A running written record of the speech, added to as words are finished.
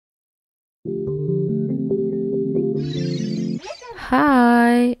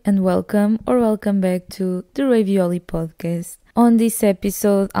Hi, and welcome back to the Ravioli podcast. On this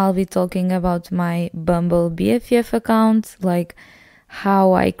episode, I'll be talking about my Bumble BFF account, like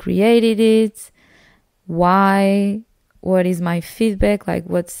how I created it, why, what is my feedback, like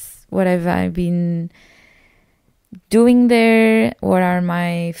what have I been doing there, what are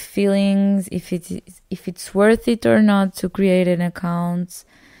my feelings, if it's worth it or not to create an account.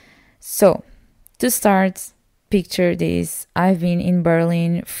 So, to start, picture this. I've been in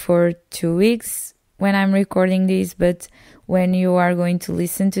Berlin for 2 weeks when I'm recording this, but when you are going to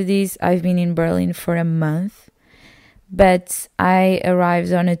listen to this, I've been in Berlin for a month. But I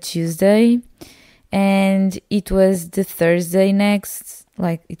arrived on a Tuesday and it was the Thursday next,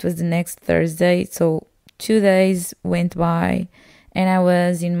 like it was the next Thursday. So 2 days went by and I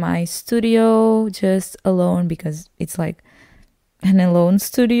was in my studio just alone because it's like an alone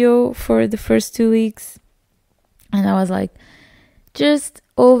studio for the first 2 weeks. And I was like, just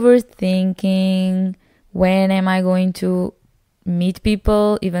overthinking, when am I going to meet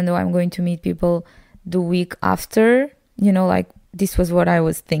people, even though I'm going to meet people the week after. Like this was what I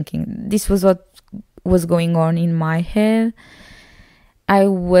was thinking. This was what was going on in my head. I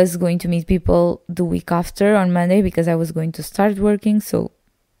was going to meet people the week after on Monday because I was going to start working. So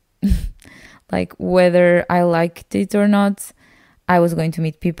like whether I liked it or not, I was going to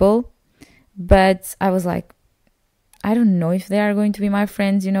meet people. But I was like, I don't know if they are going to be my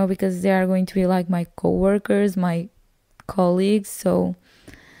friends, because they are going to be like my coworkers, my colleagues. So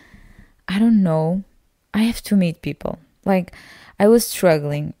I don't know. I have to meet people. Like I was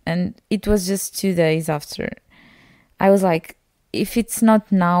struggling and it was just 2 days after. I was like, if it's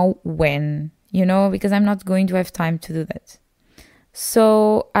not now, when? Because I'm not going to have time to do that.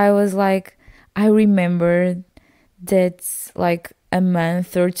 So I was like, I remembered that like a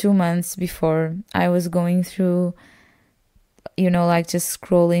month or 2 months before I was going through like just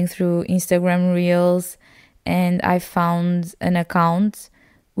scrolling through Instagram Reels, and I found an account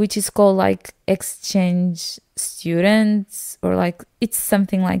which is called like exchange students, or like it's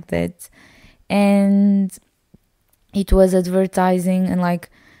something like that. And it was advertising and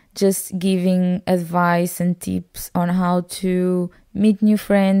like just giving advice and tips on how to meet new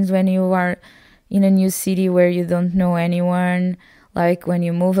friends when you are in a new city where you don't know anyone, like when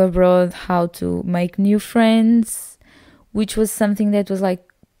you move abroad, how to make new friends, which was something that was like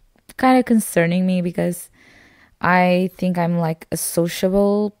kind of concerning me because I think I'm like a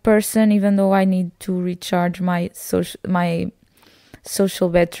sociable person. Even though I need to recharge my social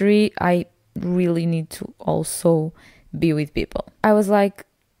battery, I really need to also be with people. I was like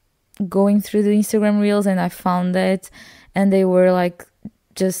going through the Instagram Reels and I found that, and they were like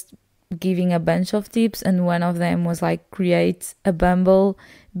just giving a bunch of tips, and one of them was like create a Bumble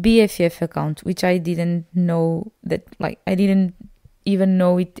BFF account, which I didn't know that, like I didn't even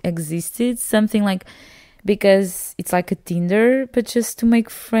know it existed. Something like, because it's like a Tinder but just to make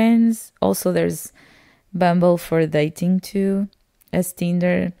friends. Also there's Bumble for dating too as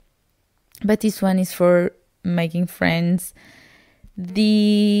Tinder, but this one is for making friends.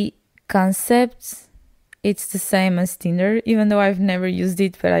 The concept, it's the same as Tinder, even though I've never used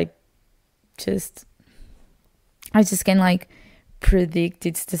it, but I just can like predict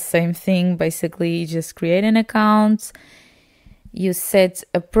it's the same thing. Basically, you just create an account, you set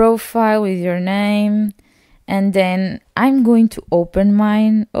a profile with your name, and then I'm going to open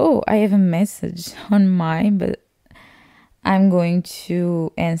mine. Oh, I have a message on mine, but I'm going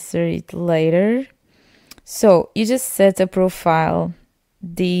to answer it later. So you just set a profile.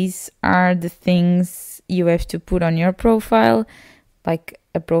 These are the things you have to put on your profile, like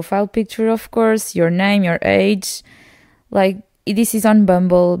a profile picture, of course, your name, your age. Like this is on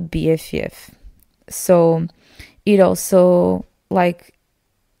Bumble BFF. So it also, like,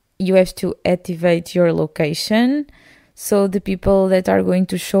 you have to activate your location. So the people that are going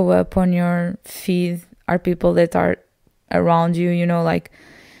to show up on your feed are people that are around you, like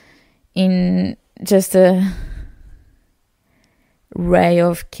in just a ray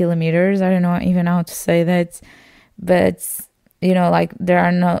of kilometers. I don't know even how to say that, but like there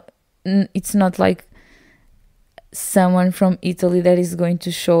are it's not like someone from Italy that is going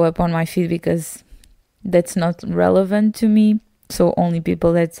to show up on my feed, because that's not relevant to me. So only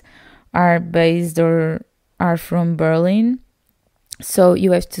people that are based or are from Berlin. So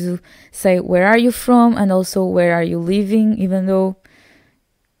you have to say where are you from and also where are you living, even though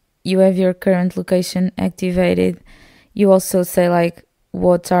you have your current location activated. You also say like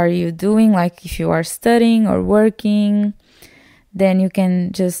what are you doing, like if you are studying or working. Then you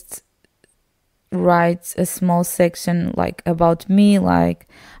can just write a small section like about me. Like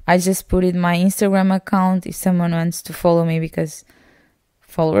I just put in my Instagram account if someone wants to follow me, because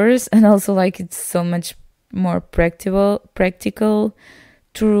followers, and also like it's so much more practical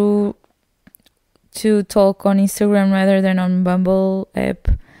to talk on Instagram rather than on Bumble app.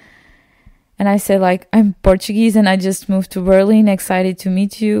 And I said like, I'm Portuguese and I just moved to Berlin, excited to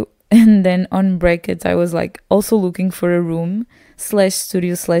meet you. And then on brackets I was like also looking for a room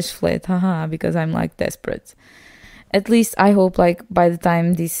 /studio/flat, haha, because I'm like desperate. At least I hope like by the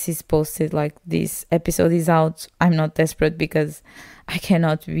time this is posted, like this episode is out, I'm not desperate, because I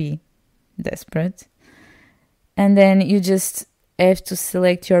cannot be desperate. And then you just have to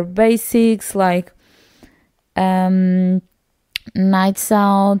select your basics, like nights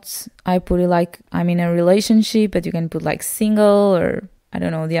out. I put it like I'm in a relationship, but you can put like single, or I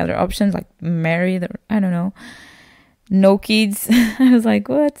don't know the other options, like married, or I don't know, no kids. I was like,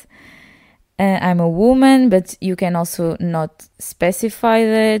 what? I'm a woman, but you can also not specify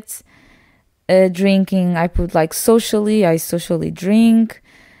that. Drinking, I put like socially, I socially drink.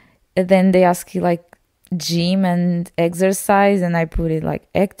 Then they ask you like gym and exercise, and I put it like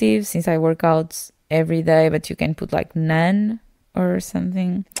active, since I work out every day, but you can put like none or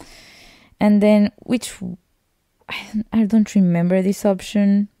something. And then I don't remember this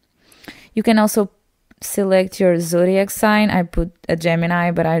option. You can also select your zodiac sign. I put a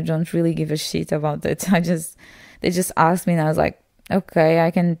Gemini, but I don't really give a shit about it. They just asked me and I was like, okay,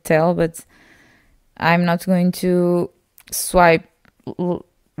 I can tell, but I'm not going to swipe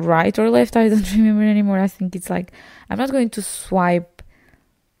right or left. I don't remember anymore. I think it's like, I'm not going to swipe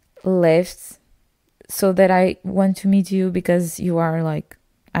left so that I want to meet you because you are like,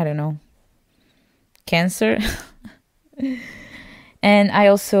 I don't know, Cancer. And I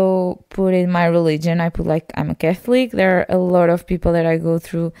also put in my religion. I put like, I'm a Catholic. There are a lot of people that I go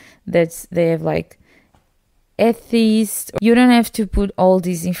through that they have like atheist. You don't have to put all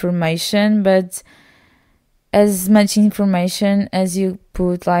this information, but as much information as you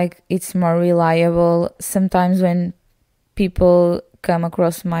put, like, it's more reliable. Sometimes when people come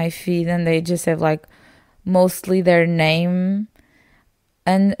across my feed and they just have like mostly their name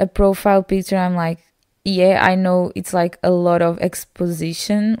and a profile picture, I'm like, yeah, I know it's like a lot of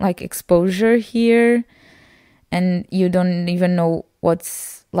exposition, like exposure here, and you don't even know what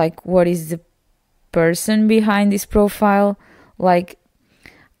is the person behind this profile. Like,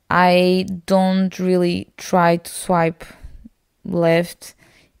 I don't really try to swipe left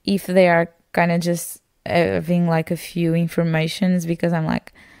if they are kind of just having like a few informations, because I'm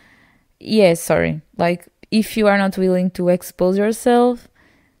like, yeah, sorry, like, if you are not willing to expose yourself,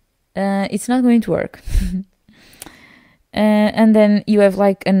 it's not going to work. And then you have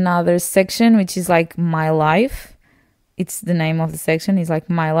like another section which is like my life. It's the name of the section is like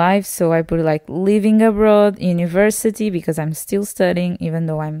my life. So I put like living abroad, university, because I'm still studying even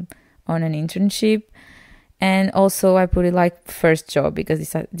though I'm on an internship. And also I put it like first job, because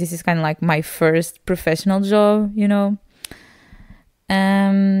this is kind of like my first professional job, you know.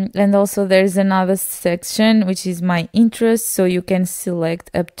 And also there's another section which is my interests, so you can select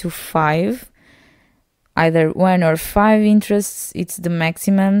up to 5, either 1 or 5 interests. It's the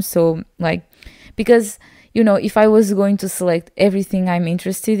maximum. So like, because, you know, if I was going to select everything I'm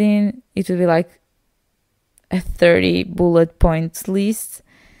interested in, it would be like a 30 bullet points list,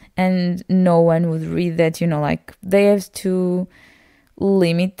 and no one would read that, you know. Like, they have to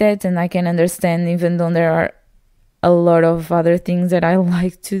limit that, and I can understand, even though there are a lot of other things that I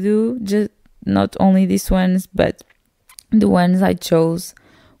like to do, just not only these ones, but the ones I chose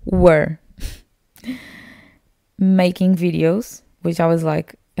were making videos, which I was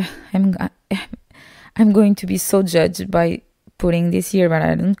like, I'm going to be so judged by putting this here, but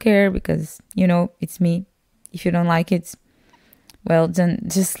I don't care, because, you know, it's me. If you don't like it, well, then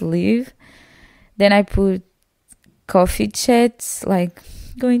just leave. Then I put coffee chats, like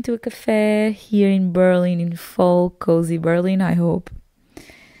going to a cafe here in Berlin, in fall, cozy Berlin, I hope.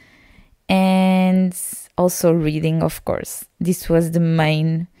 And also reading, of course. This was the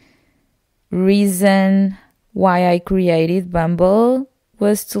main reason why I created Bumble,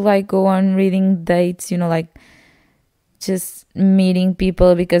 was to like go on reading dates, you know, like just meeting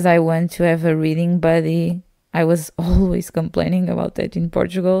people, because I want to have a reading buddy. I was always complaining about that in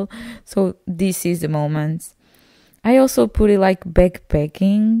Portugal, so this is the moment. I also put it like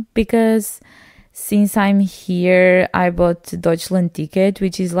backpacking, because since I'm here, I bought the Deutschland ticket,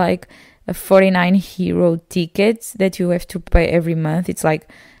 which is like a 49 euro ticket that you have to pay every month. It's like,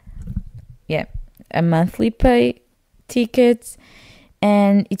 yeah, a monthly pay ticket,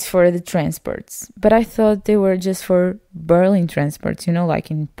 and it's for the transports. But I thought they were just for Berlin transports, you know, like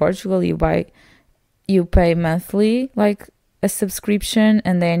in Portugal you pay monthly, like a subscription,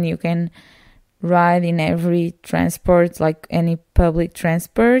 and then you can ride in every transport, like any public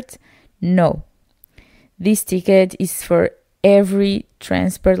transport. No. This ticket is for every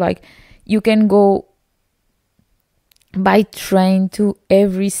transport. Like, you can go by train to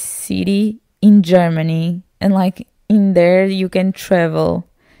every city in Germany, and like in there you can travel.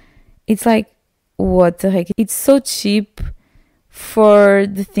 It's like, what the heck? It's so cheap for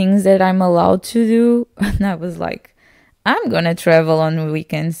the things that I'm allowed to do. And I was like, I'm gonna travel on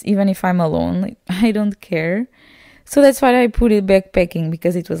weekends, even if I'm alone. Like, I don't care. So that's why I put it backpacking,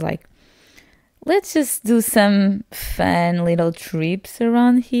 because it was like, let's just do some fun little trips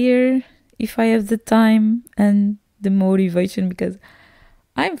around here if I have the time and the motivation, because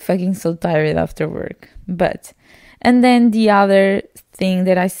I'm fucking so tired after work. And then the other thing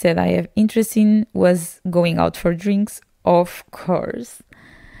that I said I have interest in was going out for drinks. Of course,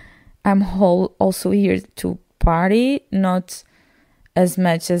 I'm also here to party, not as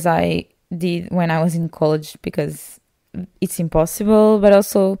much as I did when I was in college, because it's impossible, but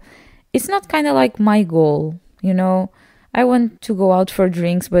also it's not kind of like my goal, you know. I want to go out for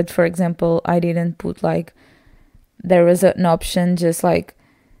drinks, but for example, I didn't put like, there was an option just like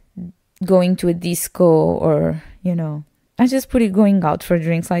going to a disco, or, you know, I just put it going out for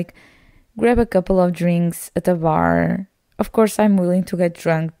drinks, like grab a couple of drinks at a bar. Of course, I'm willing to get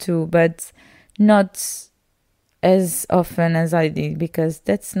drunk too, but not as often as I did, because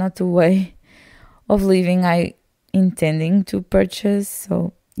that's not the way of living I intending to purchase.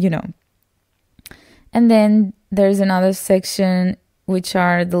 So, you know. And then there's another section, which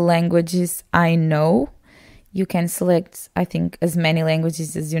are the languages I know. You can select, I think, as many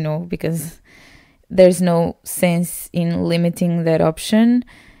languages as you know, because there's no sense in limiting that option.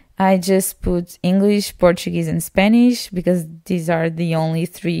 I just put English, Portuguese, and Spanish, because these are the only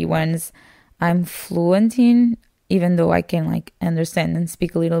 3 ones I'm fluent in, even though I can like understand and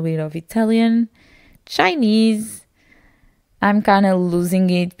speak a little bit of Italian. Chinese, I'm kind of losing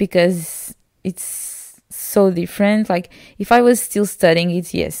it because it's so different. Like, if I was still studying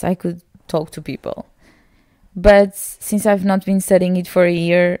it, yes, I could talk to people. But since I've not been studying it for a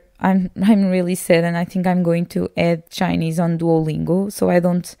year, I'm really sad, and I think I'm going to add Chinese on Duolingo so I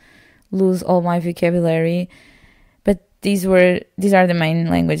don't lose all my vocabulary. But these are the main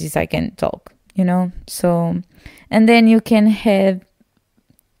languages I can talk, you know. So, and then you can have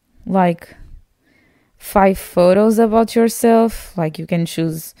like 5 photos about yourself. Like, you can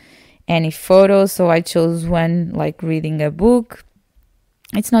choose any photo. So I chose one like reading a book.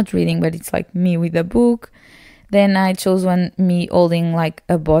 It's not reading, but it's like me with a book. Then I chose one me holding like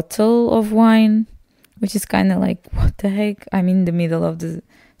a bottle of wine, which is kind of like, what the heck? I'm in the middle of the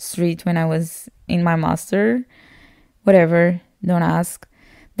street when I was in my master. Whatever, don't ask.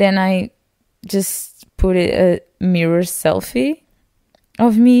 Then I just put a mirror selfie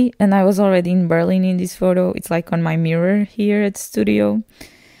of me, and I was already in Berlin in this photo. It's like on my mirror here at studio.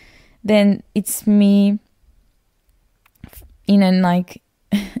 Then it's me in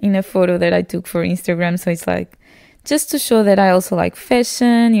a photo that I took for Instagram. So it's like, just to show that I also like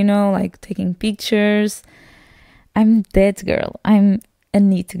fashion, you know, like taking pictures. I'm that girl. I'm a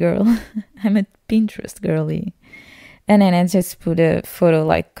neat girl. I'm a Pinterest girly. And then I just put a photo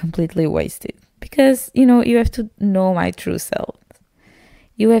like completely wasted, because, you know, you have to know my true self.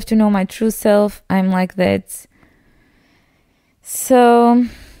 You have to know my true self. I'm like that. So,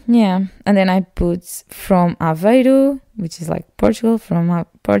 yeah. And then I put from Aveiro, which is like Portugal, from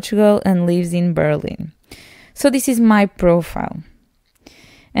Portugal, and lives in Berlin. So this is my profile.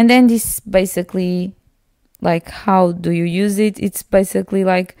 And then this basically, like, how do you use it? It's basically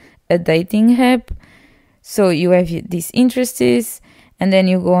like a dating app. So you have these interests, and then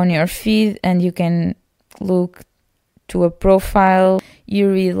you go on your feed and you can look to a profile. You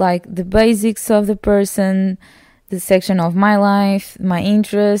read like the basics of the person, the section of my life, my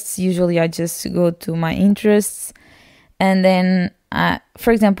interests. Usually I just go to my interests. And then,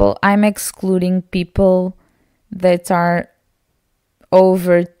 for example, I'm excluding people that are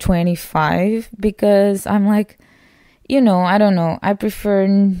over 25, because I'm like, you know, I don't know. I prefer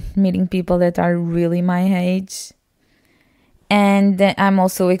meeting people that are really my age. And then I'm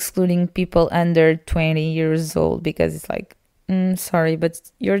also excluding people under 20 years old, because it's like, sorry,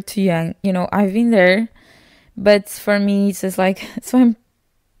 but you're too young. You know, I've been there. But for me, it's just like, so I'm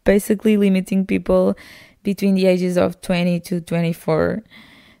basically limiting people between the ages of 20 to 24.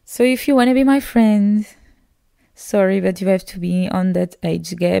 So if you want to be my friend, sorry, but you have to be on that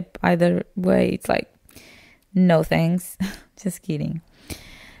age gap. Either way, it's like, no thanks. Just kidding.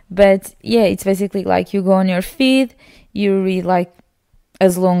 But yeah, it's basically like you go on your feed, you read like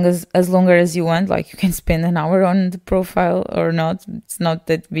as longer as you want. Like, you can spend an hour on the profile or not. It's not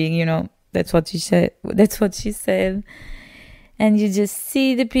that big, you know. That's what she said. That's what she said. And you just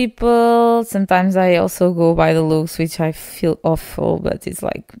see the people. Sometimes I also go by the looks, which I feel awful, but it's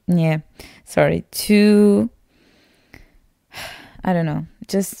like, yeah, sorry, too. I don't know.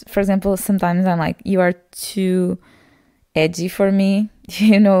 Just for example, sometimes I'm like, you are too edgy for me,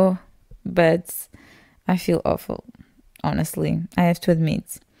 but I feel awful, honestly. I have to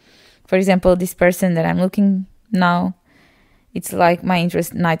admit. For example, this person that I'm looking now, it's like my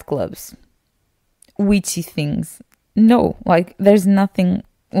interest nightclubs, witchy things. No, like there's nothing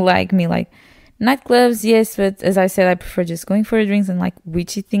like me. Like nightclubs, yes, but as I said, I prefer just going for drinks and like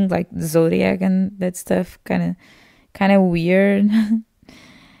witchy things like zodiac and that stuff. Kind of weird.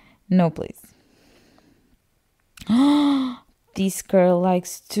 No, please. This girl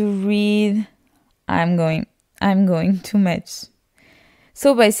likes to read. I'm going to match.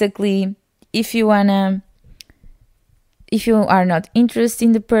 So basically, if you are not interested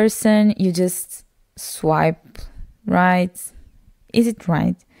in the person, you just swipe right. Is it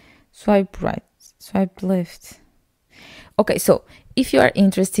right? Swipe right, swipe left. Okay, so if you are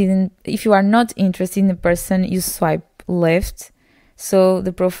not interested in the person, you swipe left. So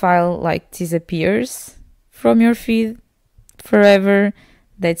the profile like disappears from your feed forever.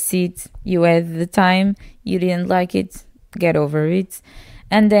 That's it. You had the time, you didn't like it, get over it.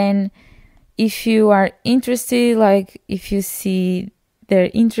 And then if you are interested, like if you see their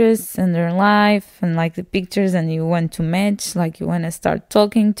interests and their life and like the pictures and you want to match, like you want to start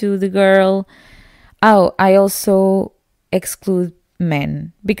talking to the girl. Oh, I also exclude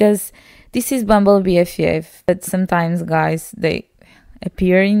men because this is Bumble BFF, but sometimes guys, they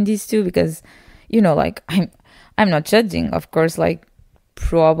appear in these too because, like I'm not judging, of course, like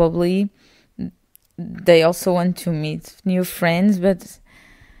probably they also want to meet new friends, but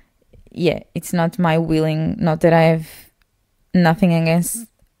yeah, it's not my willing. Not that I have nothing against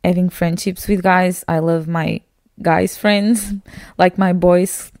having friendships with guys. I love my guys friends, like my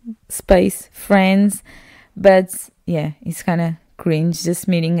boys space friends, but yeah, it's kind of cringe just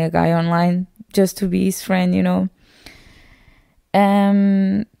meeting a guy online just to be his friend,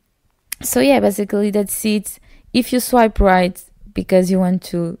 So yeah, basically that's it. If you swipe right because you want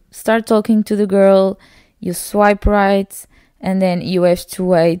to start talking to the girl, you swipe right and then you have to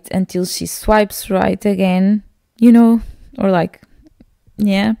wait until she swipes right again, or like,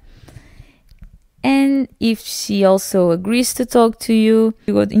 yeah. And if she also agrees to talk to you,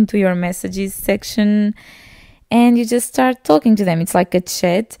 you go into your messages section and you just start talking to them. It's like a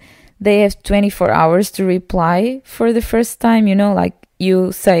chat. They have 24 hours to reply for the first time, like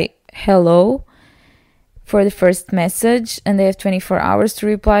you say hello for the first message and they have 24 hours to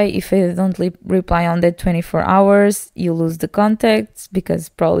reply. If they don't reply on that 24 hours, you lose the contacts because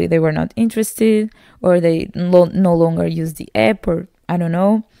probably they were not interested or they no longer use the app, or I don't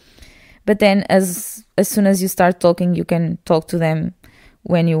know. But then as soon as you start talking, you can talk to them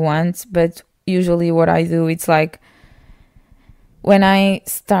when you want. But usually what I do, it's like when I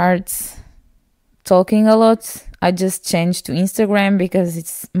start talking a lot, I just change to Instagram because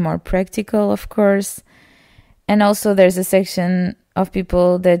it's more practical, of course. And also there's a section of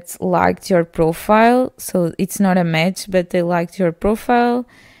people that liked your profile. So it's not a match, but they liked your profile.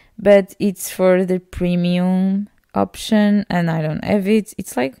 But it's for the premium option and I don't have it.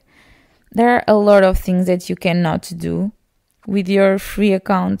 It's like there are a lot of things that you cannot do with your free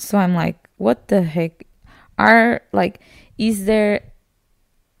account. So I'm like, what the heck? Is there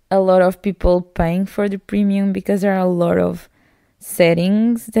a lot of people paying for the premium? Because there are a lot of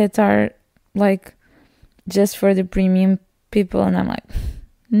settings that are like just for the premium people. And I'm like,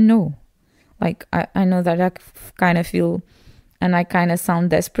 no. Like, I know that I kind of feel and I kind of sound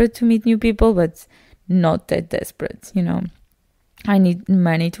desperate to meet new people, but not that desperate, I need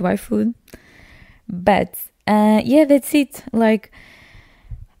money to buy food. But yeah, that's it. Like,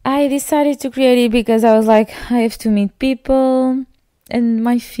 I decided to create it because I was like, I have to meet people. And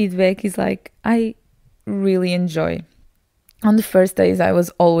my feedback is like, I really enjoy. On the first days, I was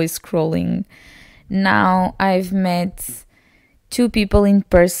always scrolling. Now I've met 2 people in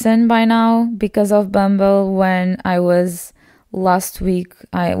person by now because of Bumble. When I was last week,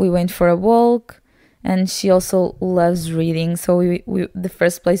 we went for a walk. And she also loves reading. So we the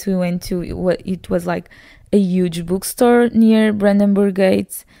first place we went to, it was like a huge bookstore near Brandenburg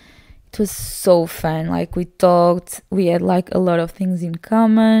Gate. It was so fun. Like we talked, we had like a lot of things in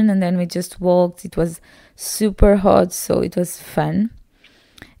common. And then we just walked. It was super hot, so it was fun.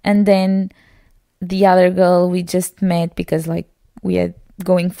 And then the other girl we just met because like we had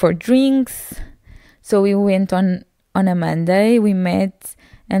going for drinks. So we went on a Monday, we met.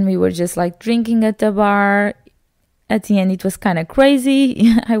 And we were just like drinking at the bar. at the end it was kind of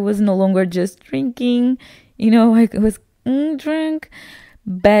crazy. I was no longer just drinking, I was drunk.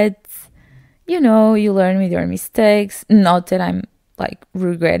 But you learn with your mistakes. Not that I'm like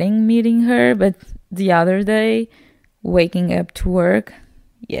regretting meeting her, but the other day waking up to work,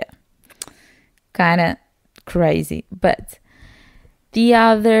 yeah, kind of crazy. But the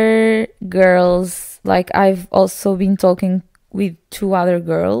other girls, like I've also been talking with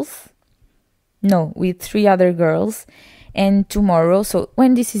with 3 other girls. And tomorrow, so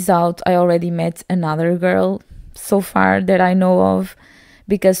when this is out, I already met another girl so far that I know of,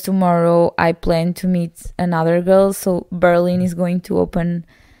 because tomorrow I plan to meet another girl. So Berlin is going to open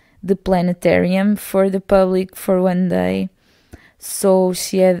the planetarium for the public for one day. So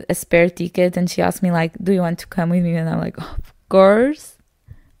she had a spare ticket and she asked me like, do you want to come with me? And I'm like, of course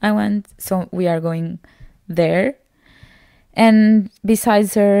I want. So we are going there. And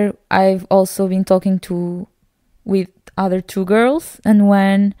besides her, I've also been talking with other 2 girls, and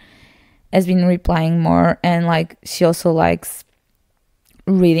one has been replying more, and like she also likes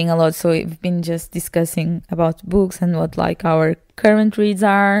reading a lot. So we've been just discussing about books and what like our current reads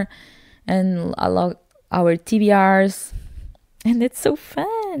are, and a lot our TBRs, and it's so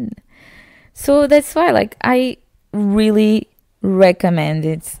fun. So that's why like I really recommend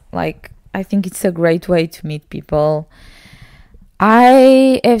it. Like I think it's a great way to meet people.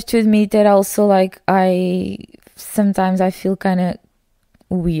 I have to admit that also like sometimes I feel kind of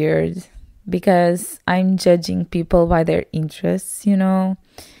weird because I'm judging people by their interests, And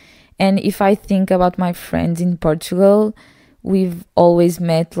if I think about my friends in Portugal, we've always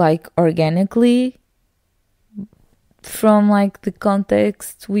met like organically from like the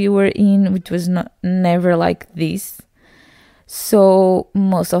context we were in, which was never like this. So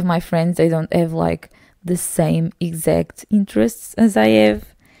most of my friends, they don't have like the same exact interests as I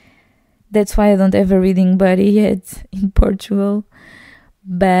have. That's why I don't have a reading buddy yet in Portugal.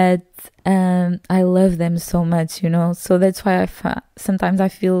 But I love them so much, So that's why sometimes I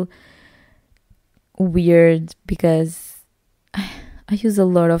feel weird, because I use a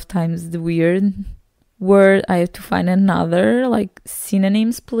lot of times the weird word. I have to find another, like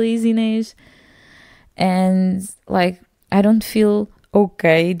synonyms, please, Inês. And like I don't feel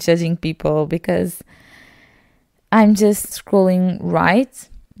okay judging people, because I'm just scrolling right.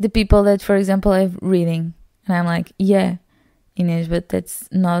 The people that, for example, have reading. And I'm like, yeah, Inês, but that's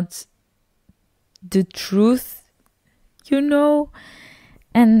not the truth,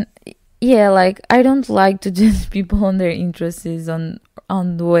 And yeah, like I don't like to judge people on their interests, on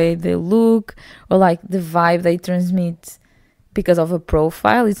the way they look, or like the vibe they transmit because of a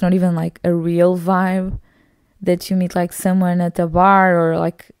profile. It's not even like a real vibe that you meet like someone at a bar or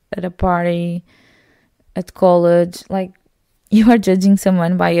like at a party at college. Like you are judging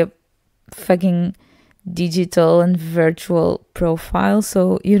someone by a fucking digital and virtual profile,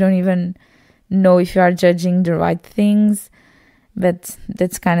 so you don't even know if you are judging the right things. But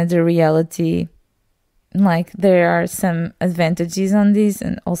that's kind of the reality. Like there are some advantages on this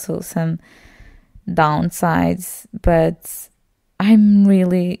and also some downsides, but I'm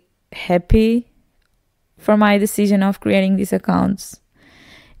really happy for my decision of creating these accounts.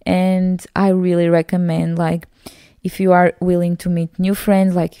 And I really recommend, like, if you are willing to meet new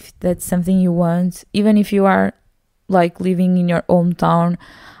friends, like if that's something you want, even if you are like living in your hometown.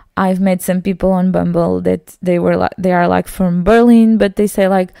 I've met some people on Bumble that they are like from Berlin, but they say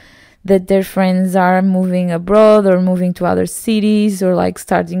like that their friends are moving abroad or moving to other cities or like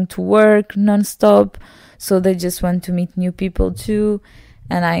starting to work nonstop, so they just want to meet new people too.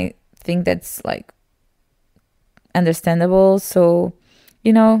 And I think that's like understandable. So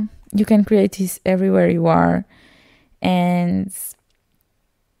you can create this everywhere you are. And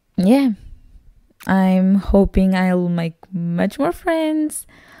yeah, I'm hoping I'll make much more friends.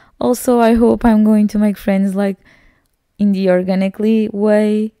 Also, I hope I'm going to make friends like in the organically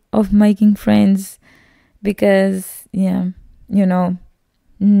way of making friends, because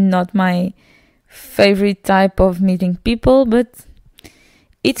not my favorite type of meeting people, but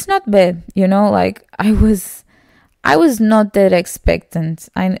it's not bad, like I was not that expectant.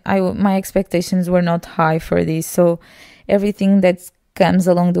 My expectations were not high for this, so everything that comes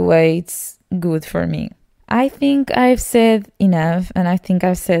along the way, it's good for me. I think I've said enough, and I think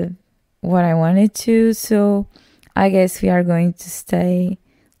I've said what I wanted to, so I guess we are going to stay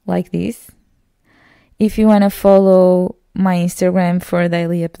like this. If you want to follow my Instagram for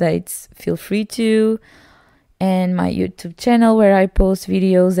daily updates, feel free to, and my YouTube channel where I post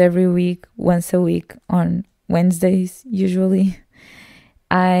videos every week, once a week on Wednesdays usually.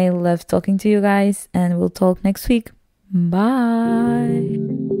 I love talking to you guys, and we'll talk next week. Bye.